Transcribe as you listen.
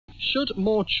Should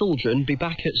more children be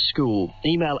back at school?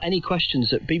 Email any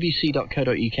questions at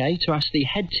bbc.co.uk to ask the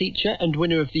head teacher and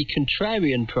winner of the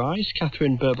Contrarian Prize,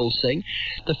 Catherine Burble-Singh,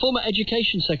 the former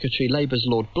Education Secretary, Labour's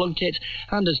Lord Blunkett,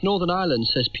 and as Northern Ireland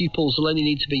says pupils will only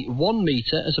need to be 1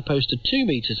 metre as opposed to 2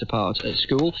 metres apart at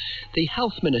school, the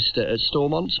Health Minister at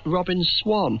Stormont, Robin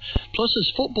Swan. Plus,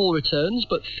 as football returns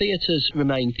but theatres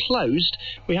remain closed,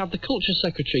 we have the Culture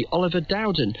Secretary, Oliver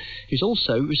Dowden, who's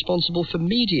also responsible for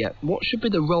media. What should be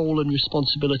the role and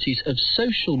responsibilities of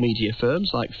social media firms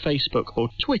like Facebook or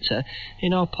Twitter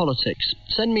in our politics?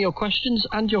 Send me your questions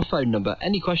and your phone number.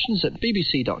 Any questions at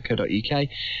bbc.co.uk.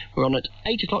 We're on at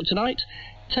 8 o'clock tonight,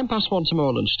 1:10 tomorrow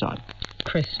lunchtime.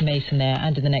 Chris Mason there,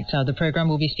 and in the next hour of the programme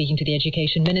we'll be speaking to the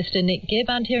Education Minister Nick Gibb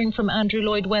and hearing from Andrew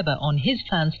Lloyd Webber on his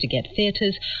plans to get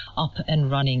theatres up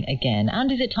and running again.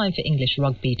 And is it time for English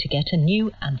rugby to get a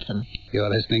new anthem?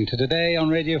 You're listening to Today on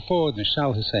Radio 4 with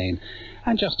Michelle Hussain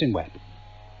and Justin Webb.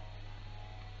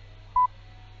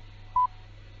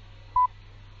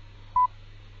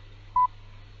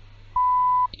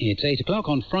 It's 8 o'clock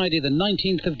on Friday the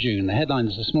 19th of June. The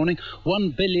headlines this morning: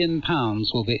 £1 billion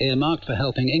will be earmarked for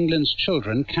helping England's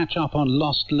children catch up on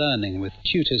lost learning, with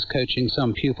tutors coaching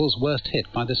some pupils worst hit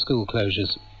by the school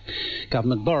closures.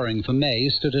 Government borrowing for May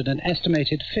stood at an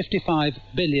estimated £55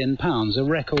 billion, a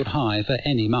record high for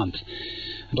any month.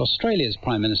 And Australia's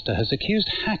Prime Minister has accused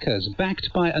hackers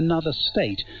backed by another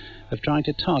state of trying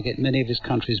to target many of his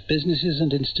country's businesses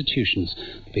and institutions.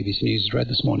 The BBC News is read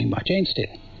this morning by Jane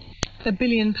Steele. £1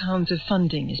 billion of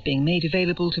funding is being made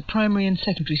available to primary and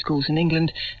secondary schools in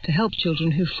England to help children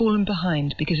who've fallen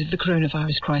behind because of the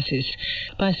coronavirus crisis.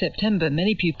 By September,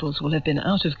 many pupils will have been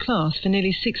out of class for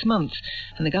nearly 6 months,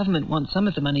 and the government wants some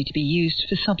of the money to be used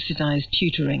for subsidised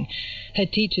tutoring.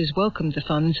 Head teachers welcomed the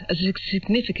funds as a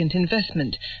significant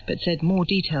investment, but said more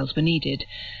details were needed.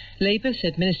 Labour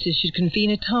said ministers should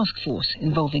convene a task force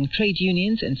involving trade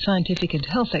unions and scientific and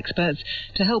health experts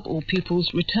to help all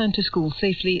pupils return to school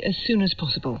safely as soon as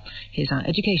possible. Here's our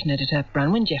education editor,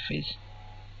 Branwen Jeffries.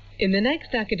 In the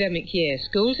next academic year,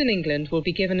 schools in England will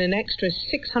be given an extra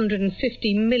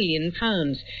 £650 million.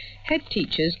 Head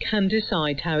teachers can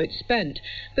decide how it's spent,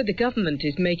 but the government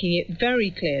is making it very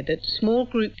clear that small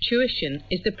group tuition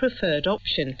is the preferred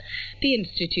option. The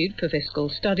Institute for Fiscal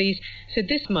Studies said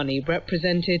this money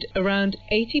represented around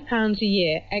 £80 a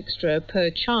year extra per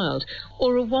child,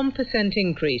 or a 1%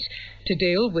 increase, to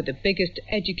deal with the biggest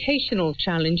educational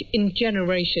challenge in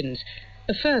generations.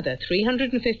 A further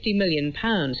 £350 million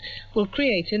will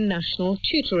create a national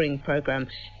tutoring programme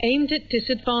aimed at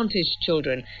disadvantaged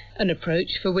children, an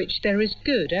approach for which there is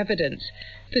good evidence.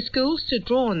 For schools to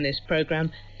draw on this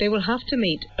programme, they will have to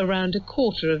meet around a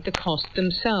quarter of the cost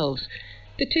themselves.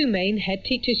 The two main head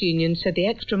teachers' unions said the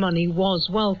extra money was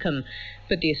welcome,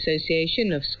 but the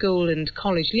Association of School and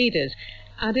College Leaders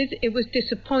added it was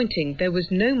disappointing there was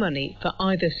no money for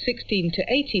either 16 to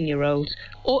 18-year-olds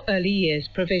or early years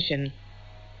provision.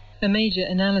 A major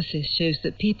analysis shows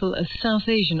that people of South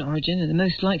Asian origin are the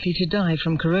most likely to die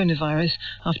from coronavirus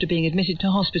after being admitted to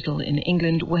hospital in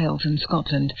England, Wales and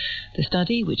Scotland. The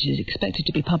study, which is expected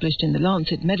to be published in the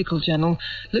Lancet Medical Journal,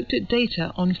 looked at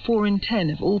data on 4 in 10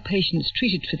 of all patients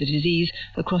treated for the disease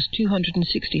across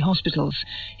 260 hospitals.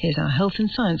 Here's our health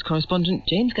and science correspondent,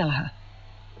 James Gallagher.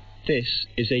 This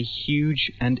is a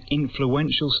huge and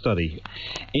influential study.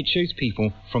 It shows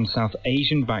people from South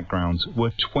Asian backgrounds were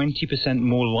 20%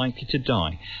 more likely to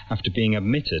die after being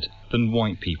admitted than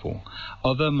white people.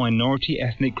 Other minority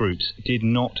ethnic groups did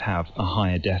not have a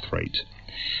higher death rate.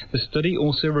 The study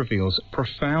also reveals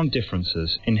profound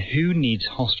differences in who needs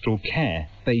hospital care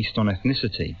based on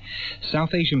ethnicity.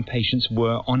 South Asian patients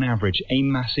were, on average, a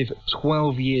massive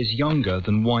 12 years younger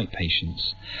than white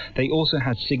patients. They also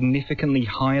had significantly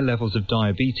higher levels of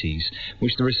diabetes,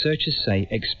 which the researchers say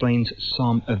explains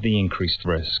some of the increased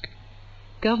risk.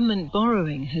 Government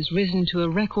borrowing has risen to a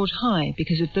record high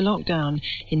because of the lockdown.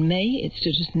 In May, it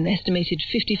stood at an estimated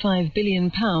 £55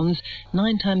 billion,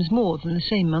 9 times more than the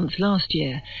same month last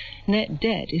year. Net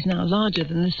debt is now larger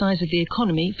than the size of the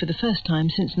economy for the first time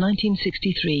since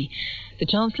 1963. The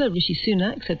Chancellor, Rishi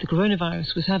Sunak, said the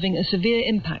coronavirus was having a severe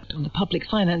impact on the public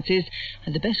finances,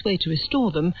 and the best way to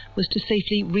restore them was to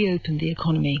safely reopen the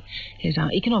economy. Here's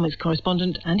our economics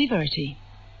correspondent, Andy Verity.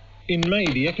 In May,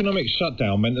 the economic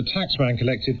shutdown meant the taxman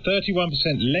collected 31%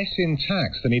 less in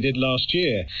tax than he did last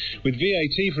year, with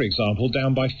VAT, for example,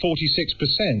 down by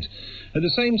 46%. At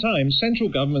the same time, central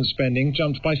government spending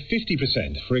jumped by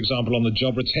 50%, for example, on the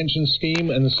job retention scheme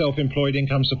and the self-employed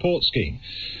income support scheme.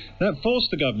 That forced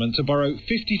the government to borrow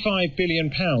 £55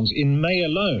 billion in May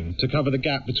alone to cover the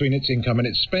gap between its income and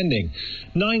its spending,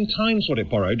 9 times what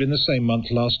it borrowed in the same month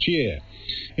last year.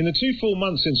 In the 2 full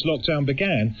months since lockdown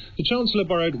began, the Chancellor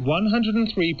borrowed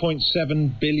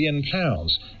 £103.7 billion,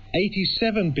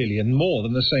 87 billion more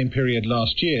than the same period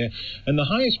last year, and the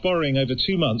highest borrowing over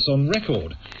 2 months on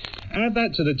record. Add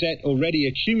that to the debt already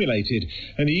accumulated,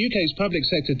 and the UK's public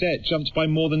sector debt jumped by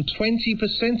more than 20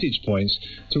 percentage points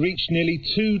to reach nearly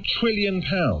 £2 trillion,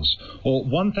 or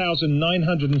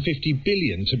 1,950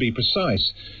 billion to be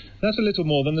precise. That's a little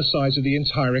more than the size of the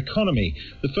entire economy,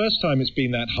 the first time it's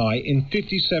been that high in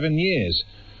 57 years.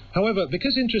 However,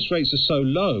 because interest rates are so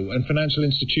low and financial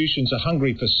institutions are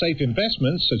hungry for safe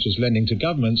investments, such as lending to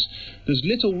governments, there's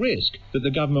little risk that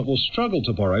the government will struggle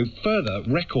to borrow further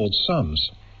record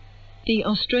sums. The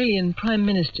Australian Prime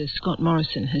Minister, Scott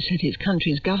Morrison, has said his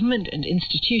country's government and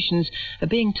institutions are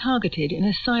being targeted in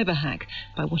a cyber hack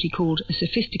by what he called a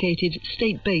sophisticated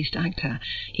state-based actor.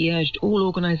 He urged all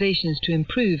organisations to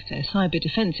improve their cyber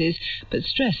defences, but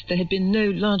stressed there had been no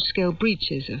large-scale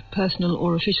breaches of personal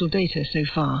or official data so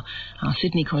far. Our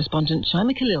Sydney correspondent,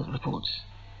 Shaima Khalil, reports.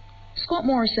 Scott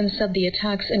Morrison said the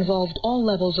attacks involved all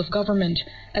levels of government,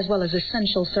 as well as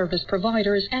essential service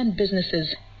providers and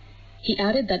businesses. He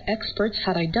added that experts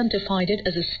had identified it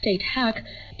as a state hack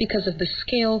because of the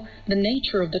scale, the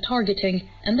nature of the targeting,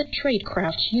 and the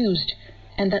tradecraft used,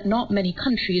 and that not many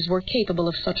countries were capable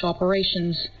of such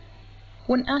operations.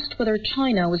 When asked whether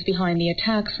China was behind the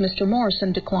attacks, Mr.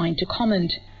 Morrison declined to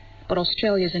comment. But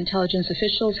Australia's intelligence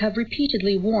officials have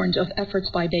repeatedly warned of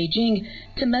efforts by Beijing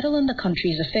to meddle in the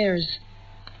country's affairs.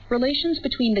 Relations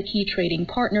between the key trading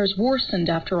partners worsened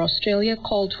after Australia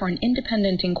called for an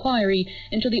independent inquiry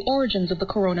into the origins of the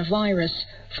coronavirus,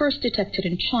 first detected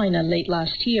in China late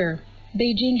last year.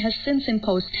 Beijing has since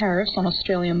imposed tariffs on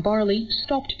Australian barley,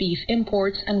 stopped beef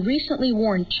imports, and recently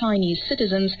warned Chinese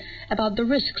citizens about the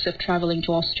risks of travelling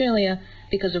to Australia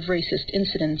because of racist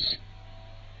incidents.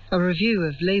 A review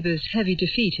of Labour's heavy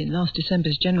defeat in last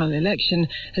December's general election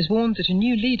has warned that a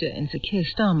new leader in Sir Keir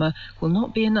Starmer will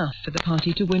not be enough for the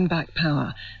party to win back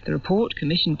power. The report,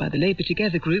 commissioned by the Labour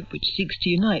Together group, which seeks to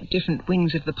unite different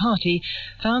wings of the party,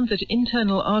 found that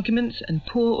internal arguments and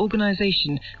poor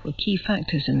organisation were key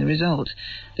factors in the result.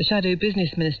 The Shadow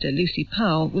Business Minister, Lucy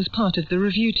Powell, was part of the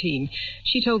review team.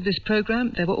 She told this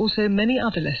programme there were also many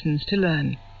other lessons to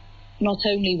learn. Not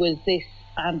only was this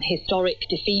historic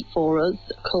defeat for us,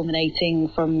 culminating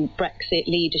from Brexit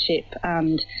leadership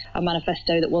and a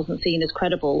manifesto that wasn't seen as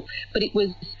credible, but it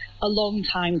was a long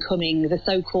time coming. The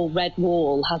so-called Red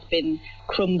Wall has been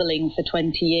crumbling for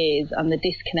 20 years, and the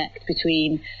disconnect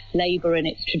between Labour and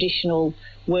its traditional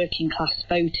working class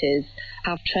voters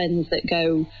have trends that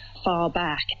go far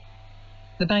back.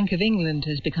 The Bank of England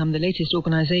has become the latest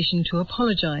organisation to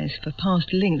apologise for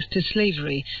past links to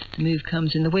slavery. The move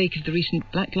comes in the wake of the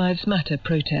recent Black Lives Matter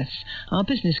protests. Our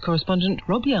business correspondent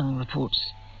Rob Young reports.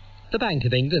 The Bank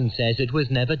of England says it was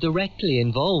never directly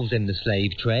involved in the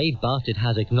slave trade, but it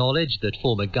has acknowledged that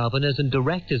former governors and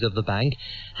directors of the bank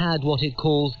had what it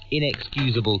calls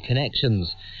inexcusable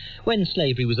connections. When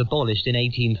slavery was abolished in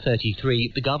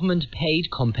 1833, the government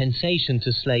paid compensation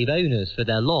to slave owners for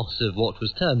their loss of what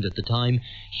was termed at the time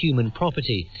human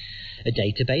property. A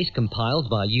database compiled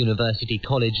by University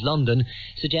College London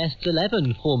suggests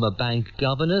 11 former bank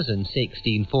governors and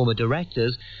 16 former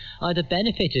directors either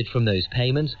benefited from those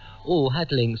payments or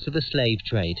had links to the slave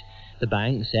trade. The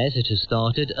bank says it has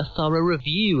started a thorough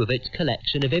review of its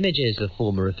collection of images of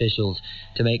former officials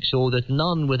to make sure that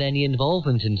none with any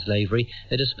involvement in slavery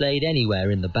are displayed anywhere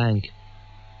in the bank.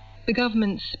 The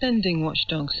government's spending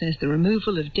watchdog says the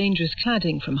removal of dangerous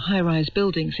cladding from high-rise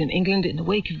buildings in England in the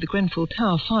wake of the Grenfell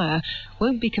Tower fire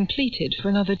won't be completed for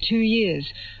another 2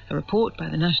 years. A report by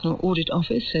the National Audit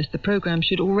Office says the programme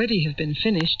should already have been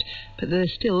finished, but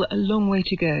there's still a long way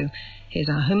to go. Here's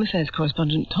our Home Affairs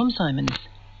correspondent Tom Simons.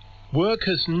 Work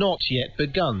has not yet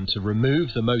begun to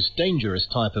remove the most dangerous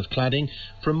type of cladding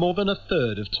from more than a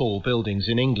third of tall buildings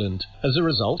in England. As a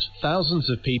result, thousands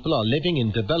of people are living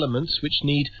in developments which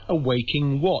need a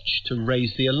waking watch to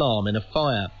raise the alarm in a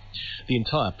fire. The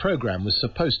entire programme was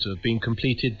supposed to have been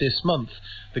completed this month.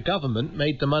 The government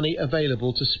made the money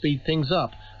available to speed things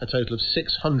up, a total of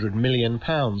 £600 million.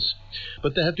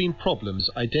 But there have been problems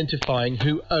identifying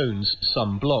who owns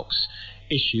some blocks.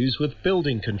 issues with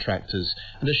building contractors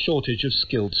and a shortage of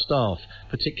skilled staff,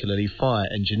 particularly fire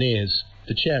engineers.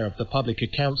 The chair of the Public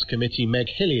Accounts Committee, Meg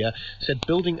Hillier, said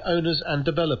building owners and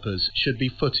developers should be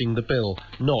footing the bill,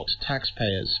 not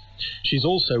taxpayers. She's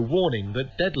also warning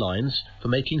that deadlines for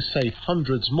making safe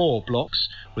hundreds more blocks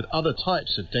with other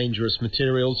types of dangerous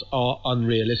materials are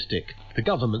unrealistic. The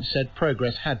government said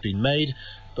progress had been made,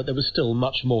 but there was still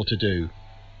much more to do.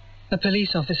 A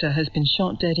police officer has been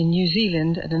shot dead in New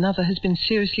Zealand and another has been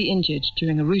seriously injured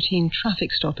during a routine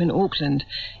traffic stop in Auckland.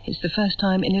 It's the first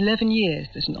time in 11 years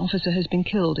that an officer has been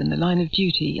killed in the line of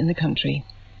duty in the country.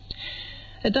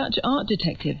 A Dutch art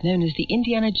detective known as the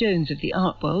Indiana Jones of the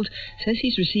art world says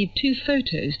he's received 2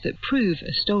 photos that prove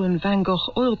a stolen Van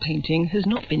Gogh oil painting has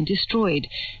not been destroyed.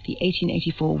 The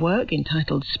 1884 work,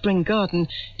 entitled Spring Garden,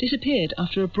 disappeared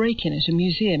after a break-in at a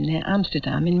museum near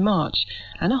Amsterdam in March.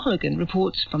 Anna Holligan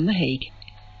reports from The Hague.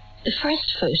 The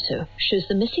first photo shows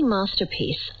the missing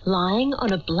masterpiece lying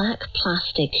on a black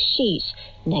plastic sheet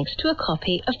next to a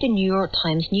copy of the New York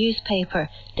Times newspaper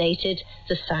dated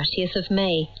the 30th of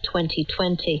May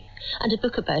 2020 and a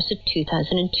book about a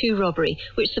 2002 robbery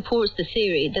which supports the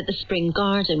theory that the Spring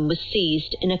Garden was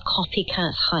seized in a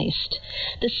copycat heist.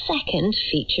 The second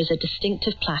features a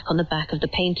distinctive plaque on the back of the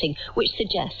painting which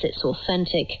suggests it's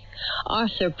authentic.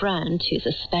 Arthur Brand, who's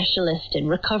a specialist in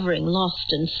recovering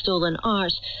lost and stolen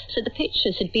art, said the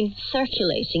pictures had been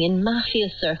circulating in mafia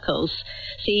circles.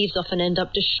 Thieves often end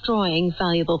up destroying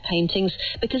valuable paintings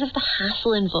because of the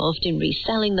hassle involved in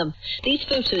reselling them. These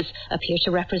photos appear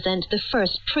to represent the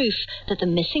first proof that the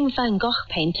missing Van Gogh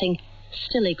painting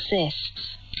still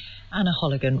exists. Anna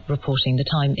Holligan reporting. The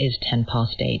time is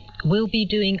 8:10. We'll be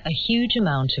doing a huge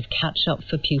amount of catch-up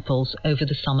for pupils over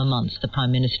the summer months, the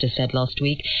Prime Minister said last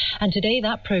week. And today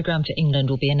that programme for England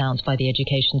will be announced by the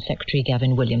Education Secretary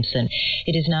Gavin Williamson.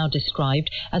 It is now described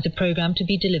as a programme to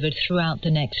be delivered throughout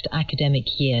the next academic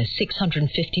year.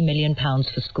 £650 million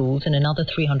for schools and another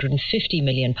 £350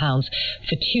 million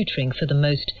for tutoring for the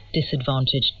most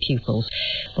disadvantaged pupils.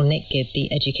 Well, Nick Gibb,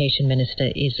 the Education Minister,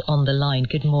 is on the line.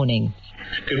 Good morning.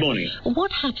 Good morning.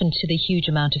 What happened to the huge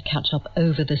amount of catch-up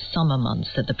over the summer months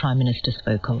that the Prime Minister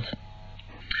spoke of?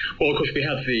 Well, of course, we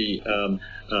have the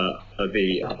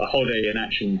Holiday in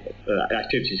Action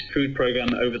Activities Food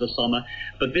Programme over the summer,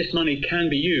 but this money can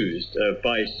be used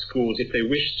by schools if they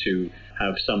wish to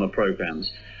have summer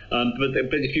programmes.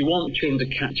 But if you want children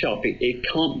to catch up, it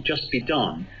can't just be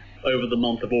done over the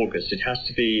month of August. It has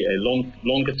to be a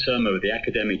longer term over the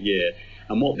academic year.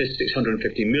 And what this £650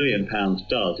 million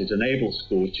does is enable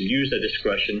schools to use their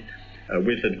discretion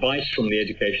with advice from the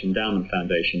Education Endowment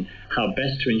Foundation how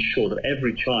best to ensure that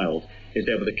every child is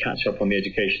able to catch up on the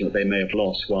education that they may have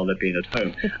lost while they've been at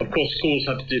home. Of course, schools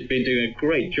have been doing a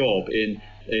great job in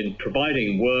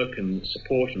providing work and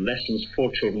support and lessons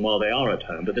for children while they are at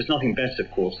home. But there's nothing better,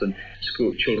 of course, than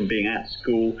children being at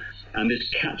school. And this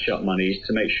catch-up money is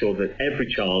to make sure that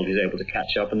every child is able to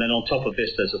catch up. And then on top of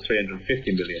this, there's a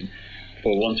 £350 million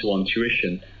for one-to-one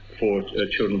tuition for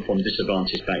children from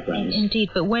disadvantaged backgrounds. Indeed,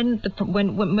 but when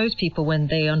most people, when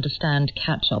they understand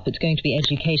catch-up, it's going to be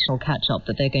educational catch-up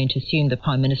that they're going to assume the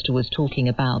Prime Minister was talking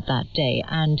about that day.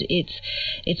 And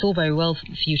it's all very well for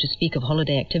you to speak of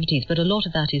holiday activities, but a lot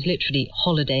of that is literally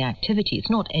holiday activity. It's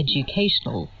not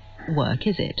educational work,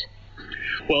 is it?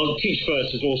 Well, Teach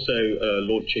First is also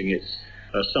launching its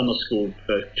summer school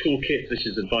toolkit. This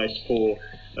is advice for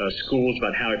schools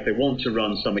about how, if they want to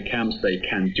run summer camps, they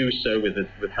can do so with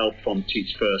help from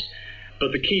Teach First.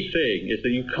 But the key thing is that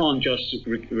you can't just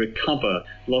recover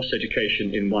lost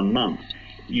education in 1 month.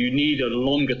 You need a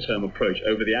longer-term approach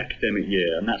over the academic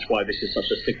year, and that's why this is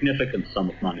such a significant sum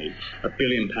of money, £1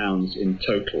 billion in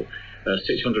total,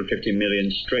 650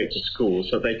 million straight to schools,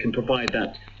 so they can provide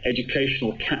that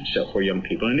educational catch-up for young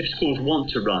people. And if schools want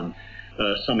to run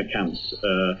summer camps,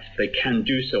 they can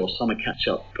do so, or summer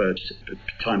catch-up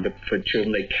time for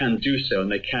children, they can do so,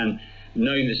 and they can,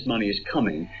 knowing this money is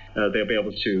coming, they'll be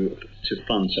able to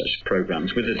fund such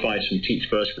programmes with advice from Teach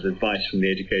First, with advice from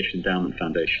the Education Endowment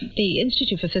Foundation. The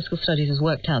Institute for Fiscal Studies has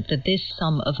worked out that this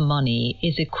sum of money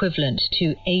is equivalent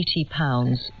to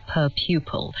 £80 per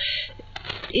pupil.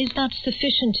 Is that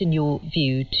sufficient, in your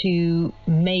view, to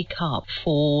make up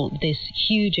for this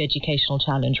huge educational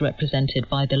challenge represented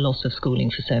by the loss of schooling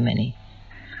for so many?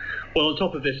 Well, on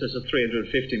top of this, there's a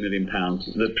 £350 million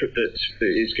that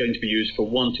is going to be used for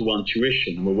one-to-one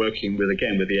tuition. And we're working with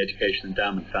the Education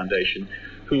Endowment Foundation,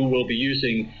 who will be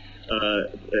using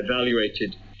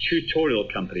evaluated tutor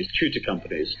companies,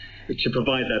 to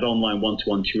provide that online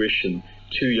one-to-one tuition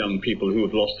to young people who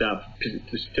have lost out,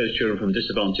 children from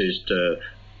disadvantaged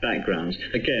backgrounds,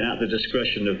 again at the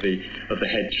discretion of the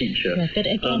head teacher. Yes, but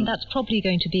again, that's probably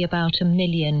going to be about 1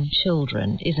 million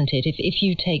children, isn't it? If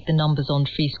you take the numbers on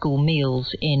free school meals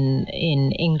in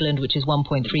England, which is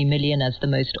 1.3 million as the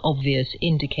most obvious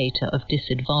indicator of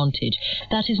disadvantage,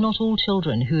 that is not all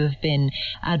children who have been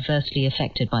adversely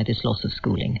affected by this loss of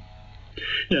schooling.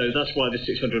 No, that's why the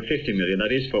 650 million,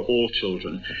 that is for all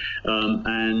children.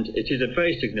 And it is a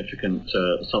very significant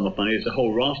sum of money. There's a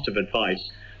whole raft of advice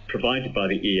provided by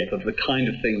the EF of the kind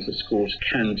of things that schools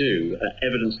can do,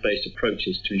 evidence-based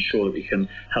approaches to ensure that we can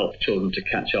help children to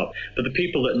catch up. But the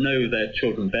people that know their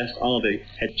children best are the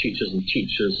head teachers and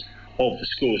teachers of the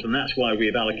schools, and that's why we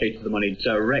have allocated the money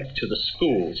direct to the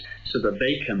schools so that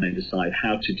they can then decide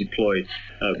how to deploy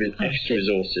extra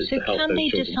resources to help those children. So can they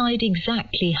decide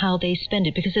exactly how they spend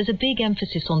it? Because there's a big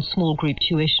emphasis on small group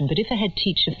tuition, but if a head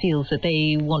teacher feels that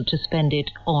they want to spend it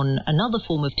on another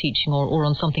form of teaching or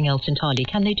on something else entirely,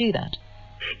 can they do that?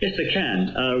 Yes, they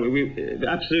can.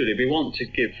 Absolutely. We want to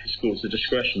give schools the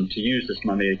discretion to use this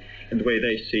money in the way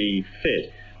they see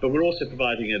fit. But we're also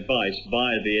providing advice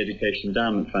via the Education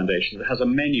Endowment Foundation that has a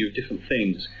menu of different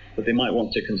things that they might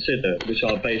want to consider, which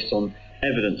are based on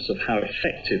evidence of how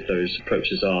effective those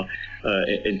approaches are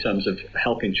in terms of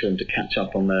helping children to catch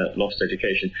up on their lost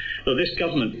education. So this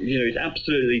government, is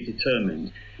absolutely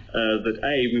determined that,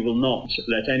 A, we will not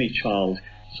let any child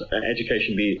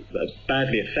education be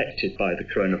badly affected by the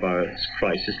coronavirus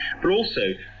crisis, but also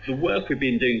the work we've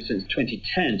been doing since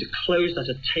 2010 to close that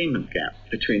attainment gap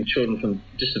between children from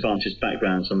disadvantaged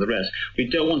backgrounds and the rest. We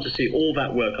don't want to see all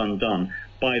that work undone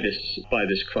by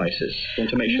this crisis. We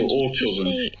want to make sure all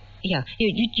children... Yeah,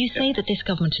 you say that this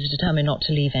government is determined not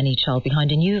to leave any child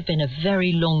behind, and you have been a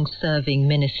very long-serving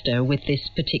minister with this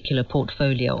particular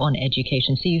portfolio on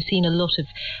education, so you've seen a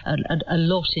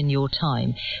lot in your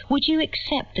time. Would you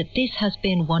accept that this has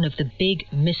been one of the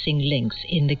big missing links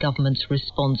in the government's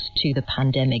response to the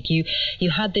pandemic? You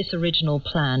had this original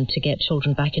plan to get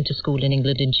children back into school in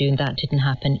England in June. That didn't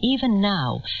happen. Even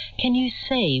now, can you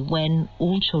say when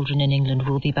all children in England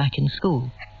will be back in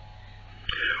school?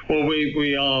 Well,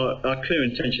 our clear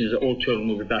intention is that all children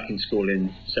will be back in school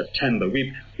in September.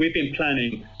 We've been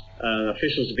planning,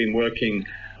 officials have been working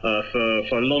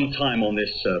for a long time on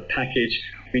this package.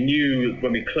 We knew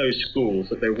when we closed schools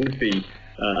that there would be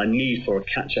a need for a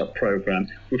catch-up programme.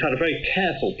 We've had a very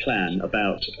careful plan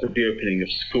about the opening of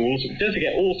schools. Don't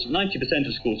forget, 90%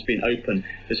 of schools have been open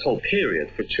this whole period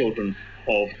for children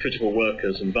of critical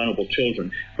workers and vulnerable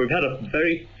children. We've had a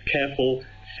very careful,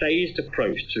 phased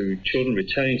approach to children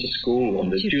returning to school.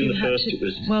 On June the 1st, it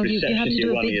was reception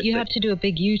year 1, year 6. You had to do a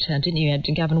big U-turn, didn't you?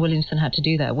 Gavin Williamson had to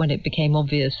do that when it became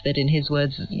obvious that, in his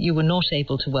words, you were not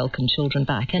able to welcome children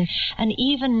back. And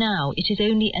even now, it is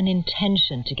only an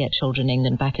intention to get children in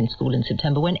England back in school in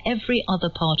September, when every other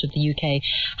part of the UK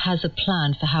has a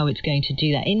plan for how it's going to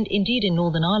do that. Indeed, in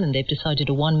Northern Ireland, they've decided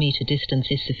a 1 metre distance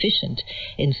is sufficient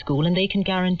in school, and they can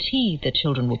guarantee that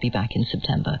children will be back in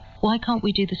September. Why can't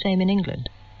we do the same in England?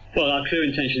 Well, our clear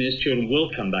intention is children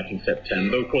will come back in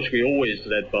September. Of course, we're always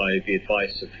led by the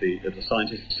advice of the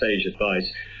scientists, sage advice.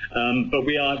 But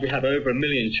we have over 1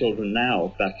 million children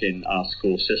now back in our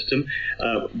school system.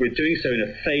 We're doing so in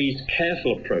a phased,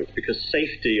 careful approach because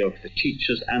safety of the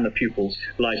teachers and the pupils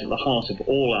lies at the heart of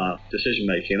all our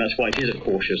decision-making. And that's why it is a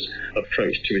cautious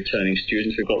approach to returning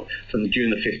students. We've got from June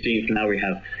the 15th, now we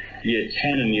have Year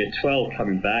 10 and Year 12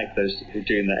 coming back, those who are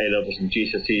doing their A-levels and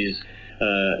GCSEs.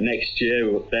 Next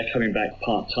year, they're coming back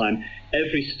part-time.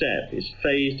 Every step is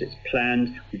phased, it's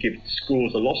planned. We give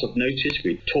schools a lot of notice.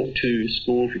 We talk to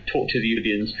schools, we talk to the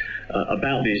unions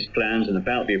about these plans and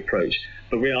about the approach.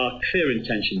 But our clear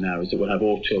intention now is that we'll have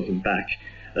all children back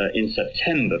in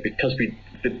September, because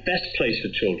the best place for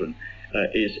children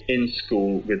is in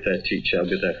school with their teacher,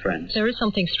 with their friends. There is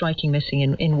something striking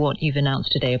missing in what you've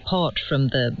announced today, apart from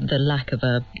the lack of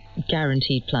a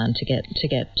guaranteed plan to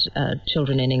get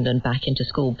children in England back into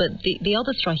school. But the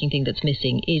other striking thing that's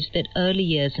missing is that early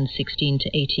years and 16 to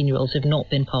 18-year-olds have not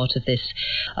been part of this,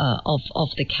 of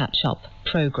the catch-up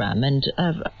programme. And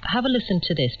have a listen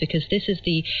to this, because this is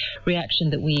the reaction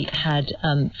that we had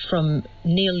from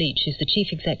Neil Leach, who's the Chief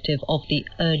Executive of the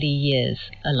Early Years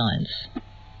Alliance.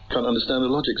 Can't understand the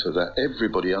logics of that.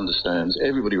 Everybody understands,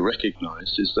 everybody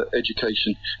recognises that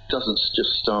education doesn't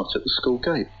just start at the school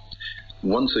gate.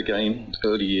 Once again,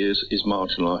 early years is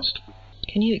marginalised.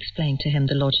 Can you explain to him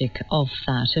the logic of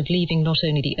that, of leaving not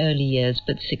only the early years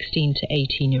but 16 to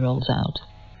 18-year-olds out?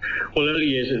 Well, early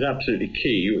years is absolutely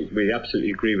key. We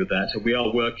absolutely agree with that. We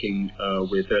are working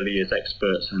with early years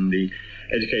experts and the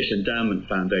Education Endowment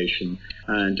Foundation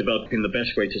and developing the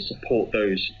best way to support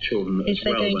those children as well. Is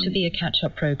there going to be a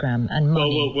catch-up programme and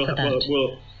money for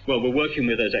that? well, we're working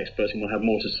with those experts, and we'll have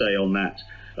more to say on that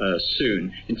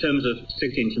soon. In terms of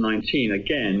 16 to 19,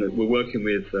 again, we're working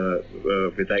with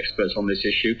experts on this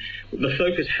issue. The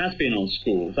focus has been on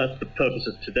schools. That's the purpose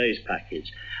of today's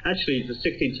package. Actually, the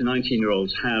 16 to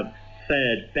 19-year-olds have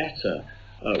fared better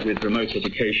with remote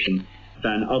education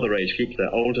than other age groups.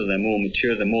 They're older, they're more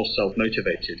mature, they're more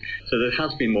self-motivated. So that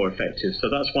has been more effective. So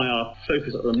that's why our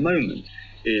focus at the moment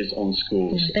is on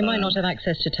schools. They might not have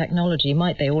access to technology,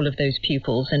 might they, all of those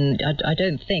pupils? And I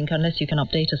don't think, unless you can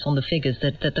update us on the figures,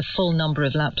 that the full number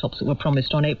of laptops that were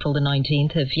promised on April the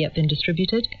 19th have yet been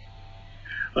distributed?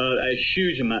 A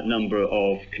huge number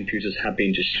of computers have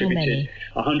been distributed.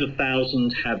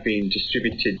 100,000 have been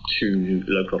distributed to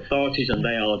local authorities, and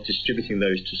they are distributing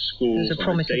those to schools. There's a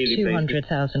promise of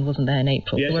 200,000, wasn't there, in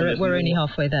April? Yes, we're only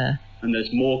halfway there. And there's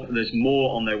more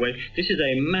on their way. This is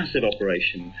a massive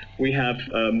operation. We have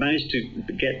managed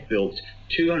to get built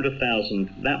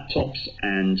 200,000 laptops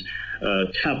and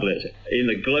tablets in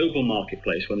the global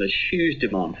marketplace when there's huge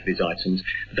demand for these items.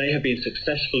 They have been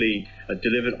successfully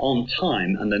delivered on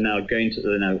time, and they're now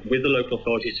with the local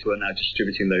authorities who are now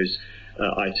distributing those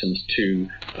items to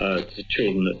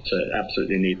children that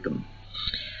absolutely need them.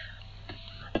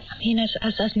 I mean,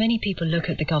 as many people look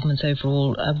at the government's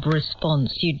overall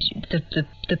response,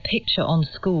 the picture on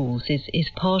schools is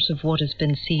part of what has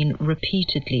been seen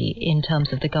repeatedly in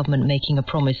terms of the government making a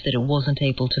promise that it wasn't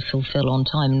able to fulfil on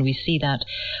time. And we see that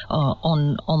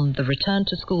on the return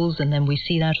to schools, and then we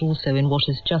see that also in what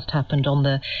has just happened on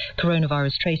the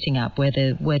coronavirus tracing app, where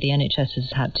the NHS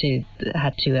has had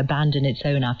to abandon its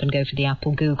own app and go for the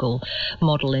Apple Google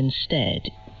model instead.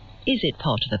 Is it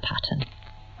part of a pattern?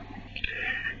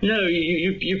 No,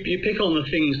 you pick on the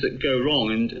things that go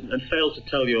wrong and fail to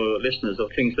tell your listeners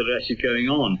of things that are actually going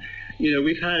on. You know,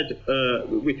 we've had,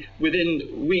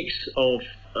 within weeks of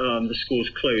the schools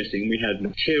closing, we had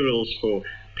materials for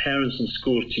parents and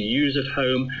schools to use at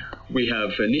home. We have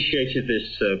initiated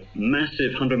this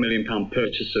massive £100 million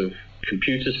purchase of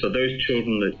computers for those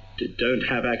children that don't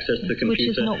have access to the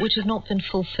computer. Which has not been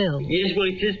fulfilled. Yes, well,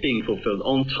 it is being fulfilled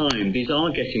on time. These are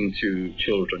getting to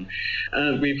children.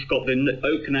 We've got the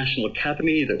Oak National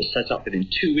Academy that was set up within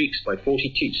 2 weeks by 40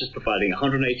 teachers, providing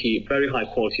 180 very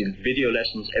high-quality video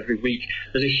lessons every week.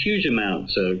 There's a huge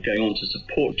amount going on to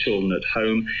support children at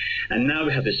home. And now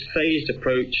we have this phased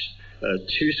approach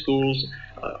to schools,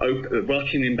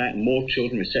 welcoming back more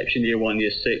children, reception year 1,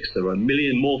 year 6. There are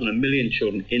more than 1 million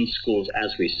children in schools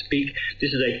as we speak.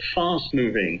 This is a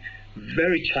fast-moving,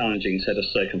 very challenging set of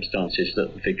circumstances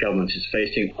that the government is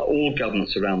facing, all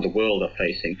governments around the world are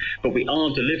facing, but we are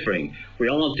delivering. We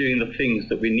are doing the things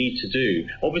that we need to do.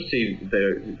 Obviously,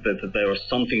 there are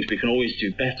some things we can always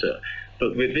do better,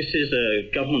 but this is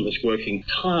a government that's working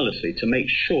tirelessly to make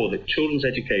sure that children's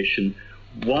education,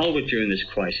 while we're during this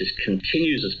crisis,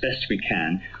 continues as best we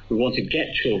can. We want to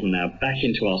get children now back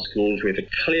into our schools. We have a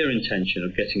clear intention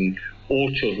of getting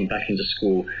all children back into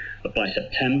school by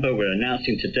September. We're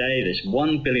announcing today this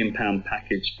 £1 billion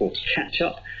package for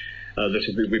catch-up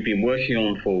that we've been working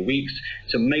on for weeks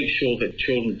to make sure that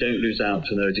children don't lose out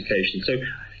on their education. So,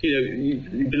 you know,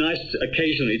 it'd be nice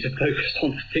occasionally to focus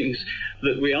on the things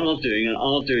that we are doing and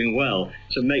are doing well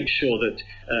to make sure that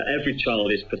every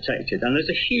child is protected. And there's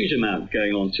a huge amount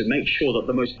going on to make sure that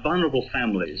the most vulnerable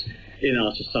families in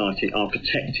our society are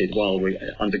protected while we're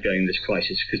undergoing this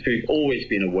crisis, because we've always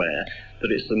been aware that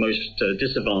it's the most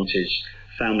disadvantaged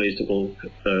families that will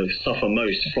suffer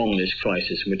most from this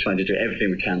crisis, and we're trying to do everything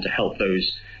we can to help those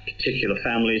particular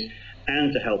families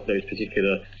and to help those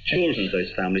particular children of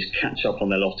those families catch up on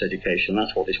their lost education.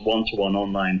 That's what this one-to-one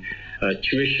online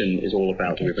tuition is all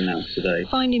about that we've announced today.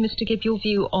 Finally, Mr. Gibb, your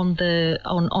view on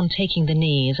taking the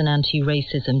knee as an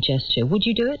anti-racism gesture. Would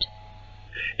you do it?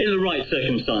 In the right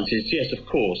circumstances, yes, of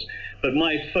course. But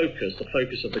my focus, the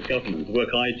focus of the government, the work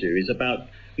I do, is about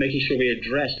making sure we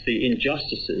address the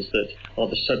injustices that are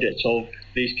the subject of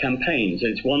these campaigns.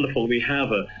 And it's wonderful we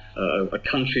have a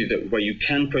country where you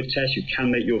can protest, you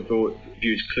can make your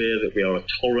views clear, that we are a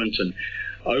tolerant and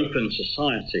open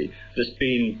society that's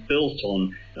been built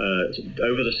on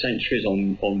over the centuries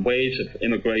on waves of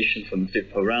immigration from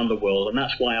around the world, and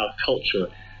that's why our culture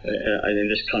in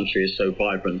this country is so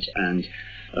vibrant and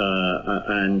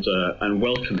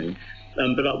welcoming.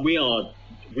 But we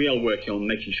are working on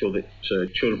making sure that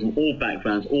children from all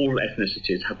backgrounds, all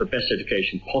ethnicities, have the best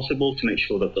education possible, to make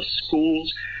sure that the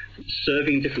schools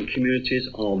serving different communities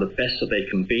are the best that they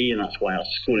can be, and that's why our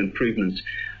school improvement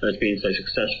has been so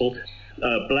successful.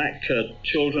 Black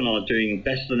children are doing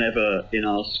better than ever in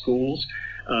our schools.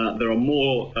 There are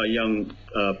more young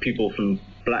people from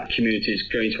black communities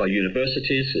going to our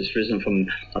universities. It's risen from,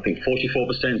 I think,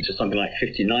 44% to something like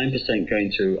 59%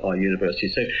 going to our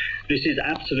universities. So this is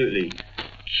absolutely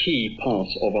key part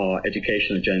of our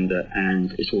education agenda,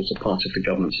 and it's also part of the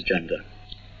government's agenda.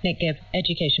 Nick Gibb,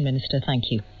 Education Minister,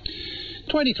 thank you.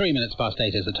 23 minutes past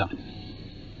 8 is the time.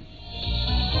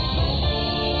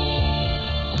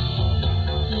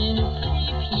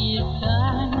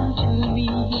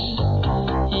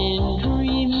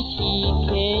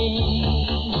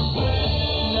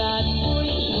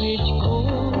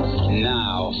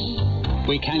 Now,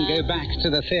 we can go back to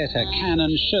the theatre, can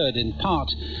and should, in part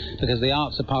because the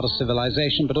arts are part of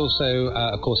civilization, but also,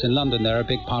 of course, in London they're a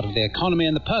big part of the economy,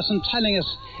 and the person telling us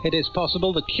it is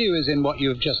possible, the cue is in what you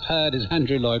have just heard, is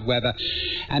Andrew Lloyd Webber,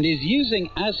 and is using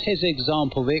as his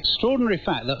example the extraordinary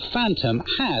fact that Phantom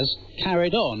has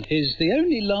carried on, is the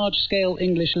only large-scale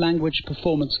English language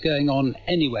performance going on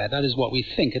anywhere. That is what we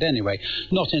think, at any rate.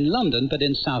 Not in London, but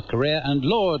in South Korea, and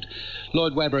Lloyd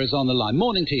Webber is on the line.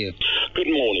 Morning to you. Good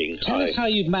morning. Tell us how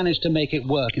you've managed to make it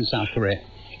work in South Korea.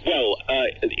 Well,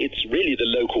 it's really the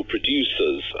local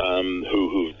producers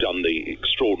who've done the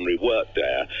extraordinary work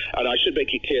there. And I should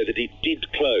make it clear that it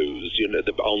did close, at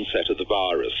the onset of the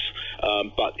virus,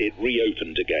 but it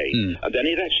reopened again. And then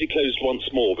it actually closed once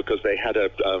more because they had a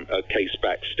case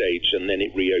backstage, and then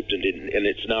it reopened, and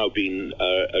it's now been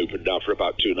opened now for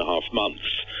about 2.5 months.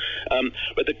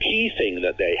 But the key thing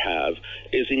that they have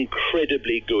is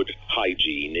incredibly good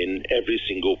hygiene in every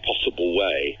single possible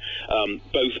way,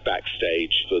 both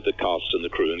backstage for the cast and the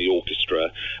crew and the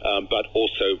orchestra, but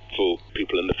also for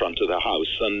people in the front of the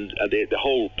house. And the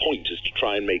whole point is to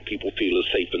try and make people feel as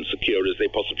safe and secure as they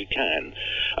possibly can.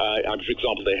 And for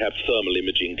example, they have thermal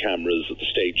imaging cameras at the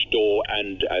stage door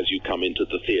and as you come into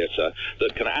the theatre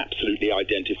that can absolutely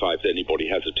identify if anybody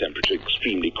has a temperature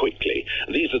extremely quickly.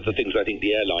 And these are the things I think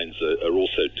the airlines are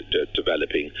also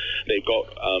developing. They've got,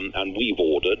 and we've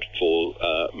ordered for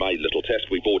my little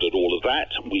test, we've ordered all of that.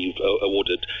 We've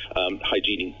ordered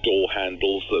hygienic door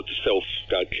handles,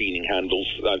 self-cleaning handles.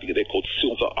 I think they're called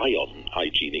silver ion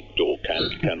hygienic door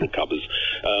candle covers.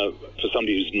 For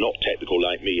somebody who's not technical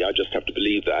like me, I just have to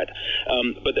believe that.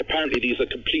 But apparently these are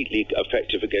completely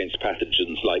effective against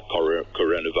pathogens like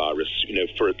coronavirus,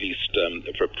 for at least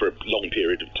for a long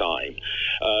period of time.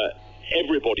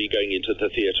 Everybody going into the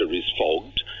theatre is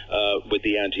fogged with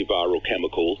the antiviral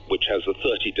chemical, which has a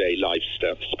 30-day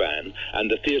lifespan,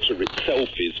 and the theatre itself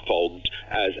is fogged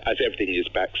as everything is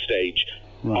backstage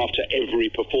after every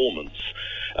performance.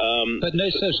 But no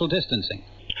social distancing?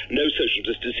 No social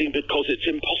distancing because it's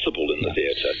impossible in the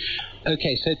theatre.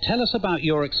 OK, so tell us about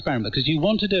your experiment, because you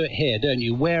want to do it here, don't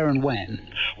you? Where and when?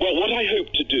 Well, what I hope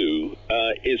to do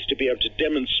is to be able to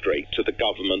demonstrate to the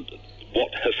government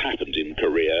what has happened in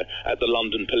Korea at the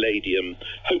London Palladium,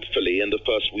 hopefully in the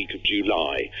first week of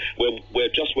July. We're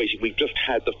just waiting. We've just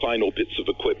had the final bits of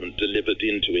equipment delivered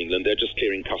into England. They're just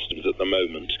clearing customs at the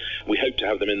moment. We hope to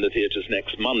have them in the theatres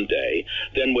next Monday.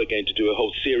 Then we're going to do a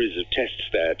whole series of tests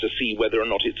there to see whether or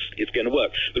not it's going to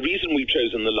work. The reason we've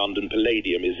chosen the London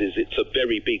Palladium is it's a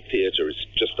very big theatre. It's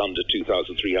just under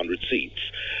 2,300 seats.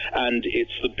 And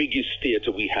it's the biggest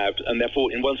theatre we have, and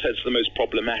therefore, in one sense, the most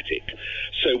problematic.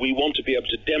 So we want to be able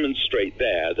to demonstrate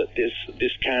there that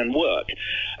this can work.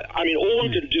 I mean, all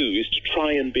one can do is to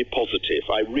try and be positive.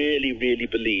 I really, really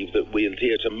believe that we in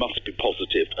theatre must be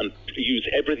positive and use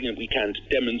everything that we can to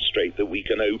demonstrate that we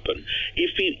can open.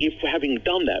 If having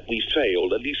done that we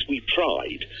failed, at least we've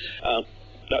tried.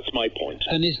 That's my point.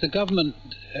 And is the government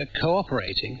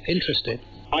cooperating, interested?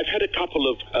 I've had a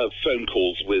couple of phone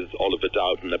calls with Oliver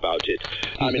Dowden about it.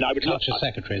 I mean, I would Culture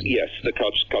Secretary, isn't he? Yes, the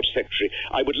Culture Secretary.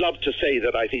 I would love to say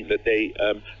that I think that they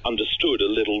understood a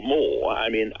little more. I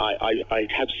mean, I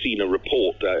have seen a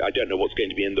report. I don't know what's going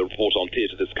to be in the report on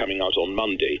theatre that's coming out on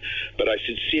Monday, but I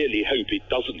sincerely hope it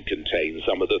doesn't contain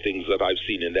some of the things that I've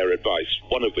seen in their advice,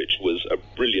 one of which was a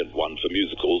brilliant one for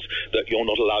musicals, that you're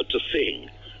not allowed to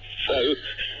sing. So,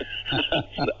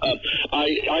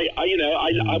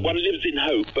 one lives in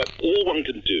hope, but all one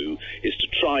can do is to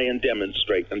try and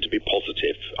demonstrate and to be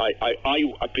positive.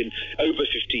 I've been over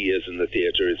 50 years in the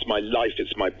theatre. It's my life,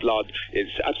 it's my blood.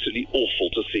 It's absolutely awful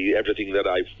to see everything that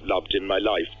I've loved in my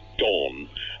life gone.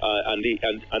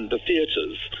 And the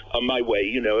theatres are my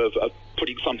way, of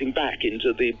putting something back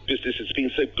into the business that's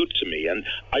been so good to me. And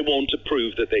I want to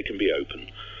prove that they can be open.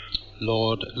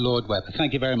 Lord Webber,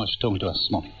 thank you very much for talking to us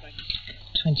this morning.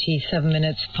 27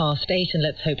 minutes past 8, and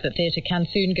let's hope that theatre can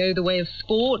soon go the way of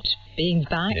sport. being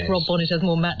back. Yes. Rob Bonnet has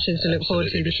more matches to look forward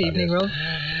to this evening, Rob.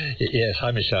 Yes,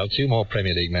 hi Michelle. 2 more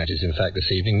Premier League matches, in fact,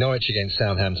 this evening. Norwich against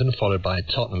Southampton, followed by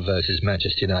Tottenham versus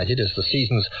Manchester United, as the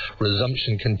season's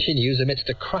resumption continues amidst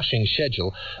a crushing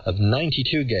schedule of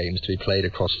 92 games to be played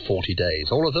across 40 days.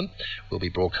 All of them will be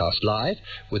broadcast live,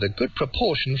 with a good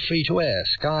proportion free-to-air.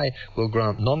 Sky will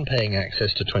grant non-paying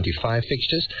access to 25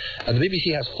 fixtures, and the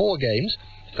BBC has 4 games.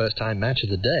 First-time match of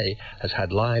the day has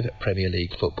had live Premier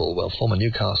League football. Well, former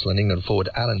Newcastle and England forward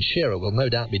Alan Shearer will no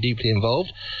doubt be deeply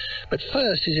involved. But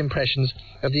first, his impressions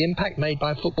of the impact made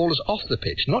by footballers off the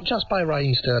pitch, not just by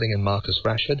Raheem Sterling and Marcus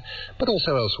Rashford, but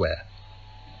also elsewhere.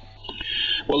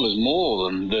 Well, there's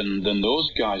more than those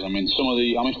guys. I mean,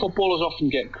 footballers often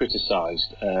get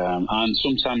criticised, and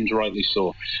sometimes rightly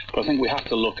so. But I think we have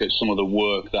to look at some of the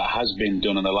work that has been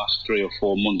done in the last 3 or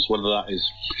 4 months, whether that is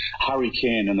Harry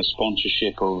Kane and the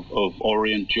sponsorship of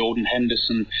Orient, Jordan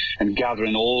Henderson, and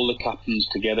gathering all the captains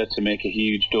together to make a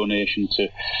huge donation to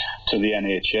the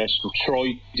NHS.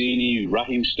 Troy Deeney,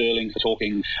 Raheem Sterling for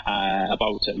talking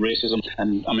about racism.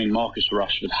 And, I mean, Marcus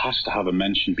Rashford has to have a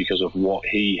mention because of what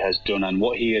he has done and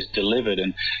what he has delivered,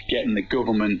 and getting the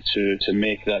government to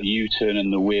make that U-turn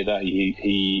in the way that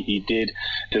he did,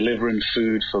 delivering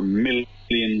food for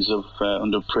millions of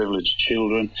underprivileged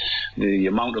children, the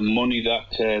amount of money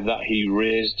that he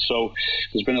raised. So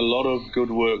there's been a lot of good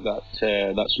work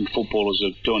that some footballers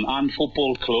have done, and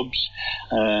football clubs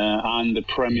and the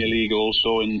Premier League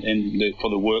also for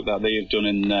the work that they have done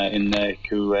in their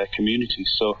communities.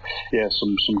 So yeah,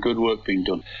 some good work being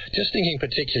done. Just thinking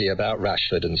particularly about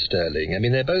Rashford and Sterling. I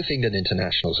mean, they're both England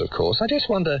internationals, of course. I just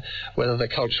wonder whether the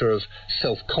culture of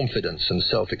self-confidence and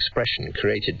self-expression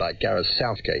created by Gareth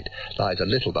Southgate lies a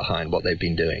little behind what they've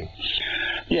been doing.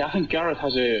 Yeah, I think Gareth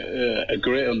has a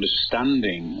great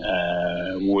understanding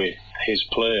with his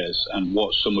players and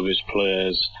what some of his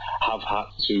players have had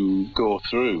to go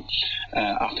through.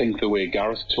 I think the way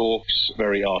Gareth talks,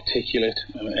 very articulate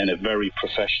in a very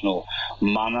professional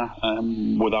manner.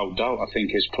 Without doubt, I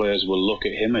think his players will look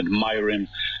at him, admire him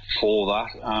for that,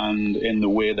 and in the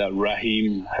way that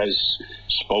Raheem has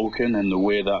spoken and the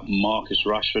way that Marcus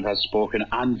Rashford has spoken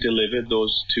and delivered,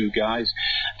 those 2 guys,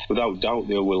 without doubt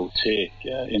they will take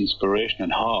inspiration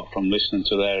and heart from listening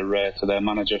to their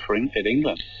manager at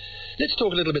England. Let's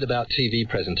talk a little bit about TV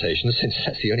presentations, since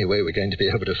that's the only way we're going to be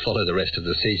able to follow the rest of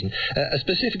the season.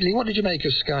 Specifically, what did you make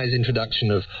of Sky's introduction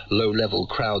of low-level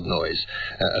crowd noise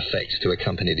effects to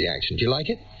accompany the action? Do you like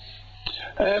it?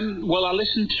 Well, I had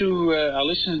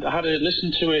to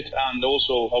listen to it, and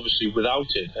also obviously without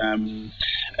it.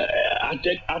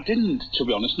 I didn't, to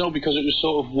be honest, no, because it was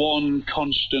sort of one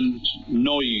constant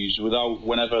noise without,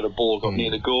 whenever the ball got near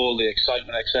the goal, the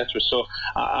excitement, etc. So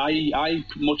I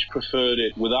much preferred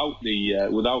it without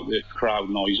the crowd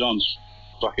noise on,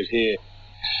 so I could hear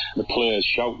the players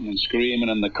shouting and screaming,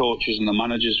 and the coaches and the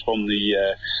managers from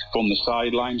the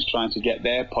sidelines trying to get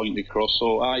their point across.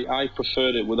 So I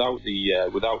preferred it without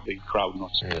the crowd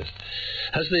noise. Yes.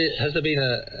 Has there been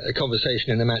a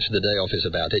conversation in the Match of the Day office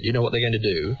about it? Do you know what they're going to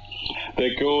do?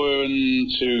 They're going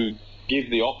to give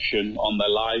the option on their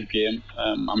live game.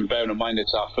 I'm bearing in mind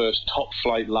it's our first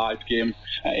top-flight live game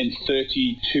in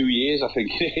 32 years, I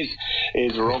think it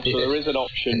is Rob. So there is an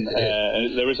option.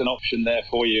 There is an option there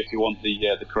for you if you want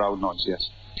the crowd noise. Yes.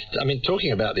 I mean,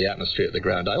 talking about the atmosphere at the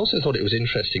ground, I also thought it was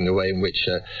interesting the way in which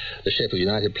the Sheffield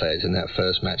United players in that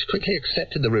first match quickly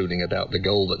accepted the ruling about the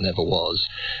goal that never was.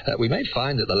 We may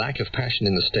find that the lack of passion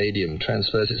in the stadium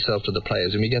transfers itself to the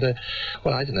players, and we get a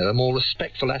more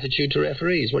respectful attitude to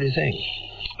referees. What do you think?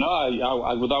 No,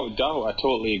 I without doubt, I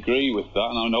totally agree with that,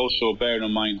 and also bearing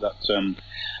in mind that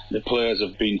the players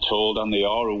have been told, and they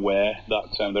are aware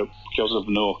that because of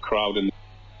no crowd in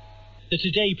the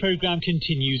Today programme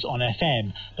continues on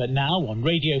FM, but now on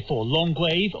Radio 4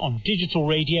 Longwave, on digital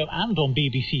radio and on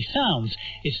BBC Sounds,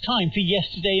 it's time for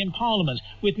Yesterday in Parliament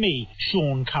with me,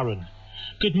 Sean Curran.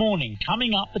 Good morning.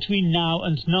 Coming up between now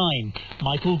and 9,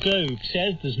 Michael Gove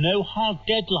says there's no hard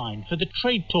deadline for the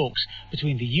trade talks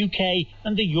between the UK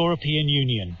and the European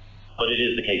Union. But it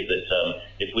is the case that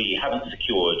if we haven't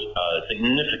secured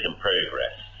significant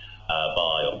progress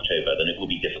by October, then it will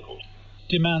be difficult.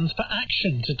 Demands for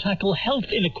action to tackle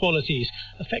health inequalities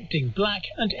affecting black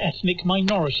and ethnic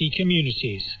minority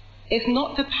communities. It's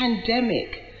not the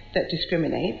pandemic that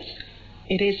discriminates,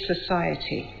 it is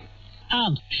society.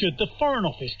 And should the Foreign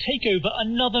Office take over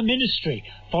another ministry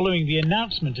following the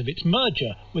announcement of its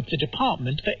merger with the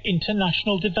Department for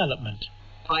International Development?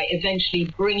 By eventually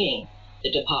bringing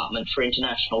the Department for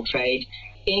International Trade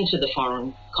into the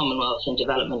Foreign, Commonwealth and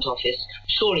Development Office,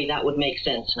 surely that would make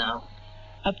sense now.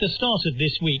 At the start of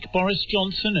this week, Boris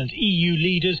Johnson and EU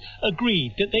leaders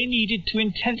agreed that they needed to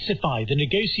intensify the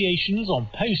negotiations on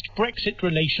post-Brexit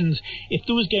relations if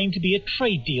there was going to be a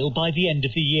trade deal by the end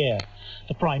of the year.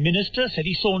 The Prime Minister said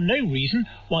he saw no reason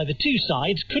why the two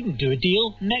sides couldn't do a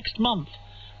deal next month.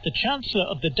 The Chancellor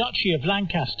of the Duchy of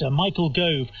Lancaster, Michael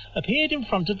Gove, appeared in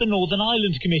front of the Northern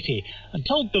Ireland Committee and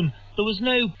told them there was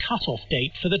no cut-off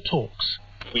date for the talks.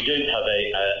 We don't have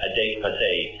a date per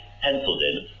se penciled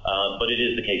in, but it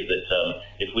is the case that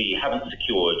if we haven't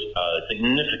secured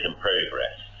significant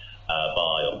progress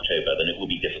by October, then it will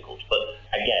be difficult. But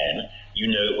again,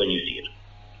 you know it when you see it.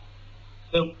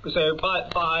 So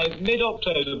by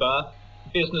mid-October,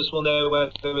 business will know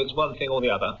whether it's one thing or the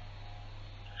other.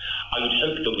 I would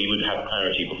hope that we would have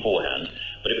clarity beforehand,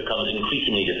 but it becomes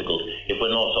increasingly difficult if we're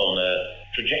not on a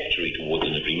trajectory towards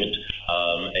an agreement,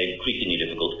 increasingly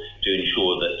difficult to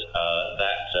ensure that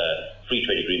that free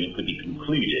trade agreement could be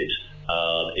concluded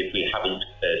if we haven't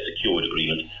secured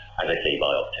agreement, as I say,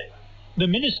 by October. The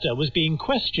Minister was being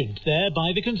questioned there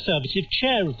by the Conservative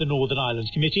chair of the Northern Ireland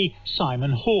Committee,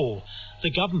 Simon Hall. The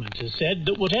government has said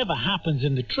that whatever happens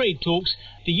in the trade talks,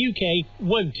 the UK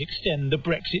won't extend the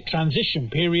Brexit transition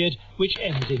period, which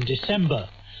ends in December.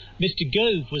 Mr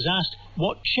Gove was asked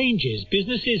what changes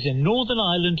businesses in Northern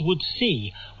Ireland would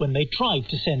see when they tried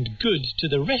to send goods to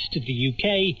the rest of the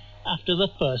UK after the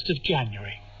 1st of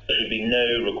January. There should be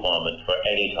no requirement for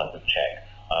any type of check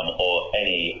or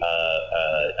any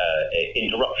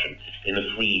interruption in the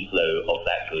free flow of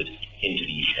that good into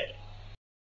the UK.